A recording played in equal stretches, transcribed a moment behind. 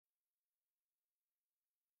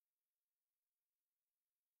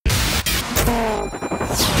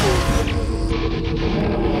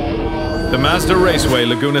The Mazda Raceway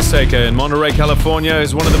Laguna Seca in Monterey, California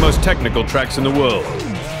is one of the most technical tracks in the world.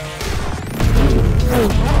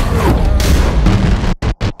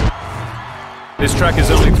 This track is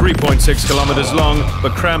only 3.6 kilometers long,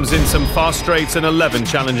 but crams in some fast straights and 11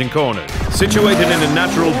 challenging corners. Situated in a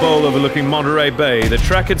natural bowl overlooking Monterey Bay, the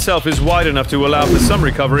track itself is wide enough to allow for some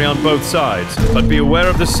recovery on both sides, but be aware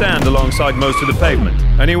of the sand alongside most of the pavement.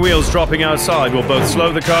 Any wheels dropping outside will both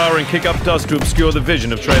slow the car and kick up dust to obscure the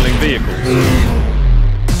vision of trailing vehicles.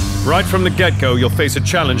 Right from the get-go, you'll face a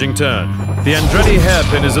challenging turn. The Andretti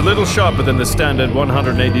hairpin is a little sharper than the standard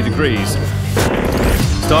 180 degrees.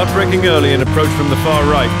 Start braking early and approach from the far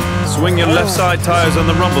right. Swing your left side tires on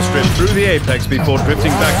the rumble strip through the apex before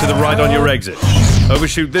drifting back to the right on your exit.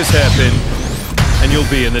 Overshoot this hairpin and you'll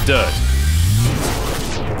be in the dirt.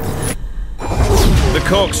 The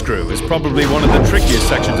corkscrew is probably one of the trickiest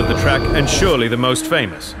sections of the track and surely the most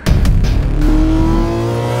famous.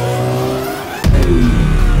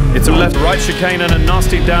 It's a left-right chicane and a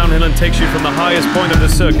nasty downhill and takes you from the highest point of the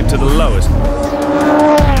circuit to the lowest.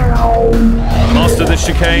 Master this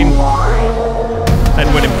chicane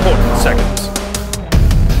and win important seconds.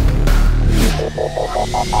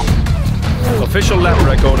 Official lap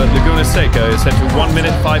record at Laguna Seca is set to 1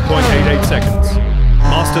 minute 5.88 seconds.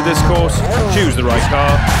 Master this course, choose the right car,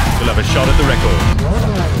 you'll have a shot at the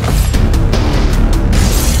record.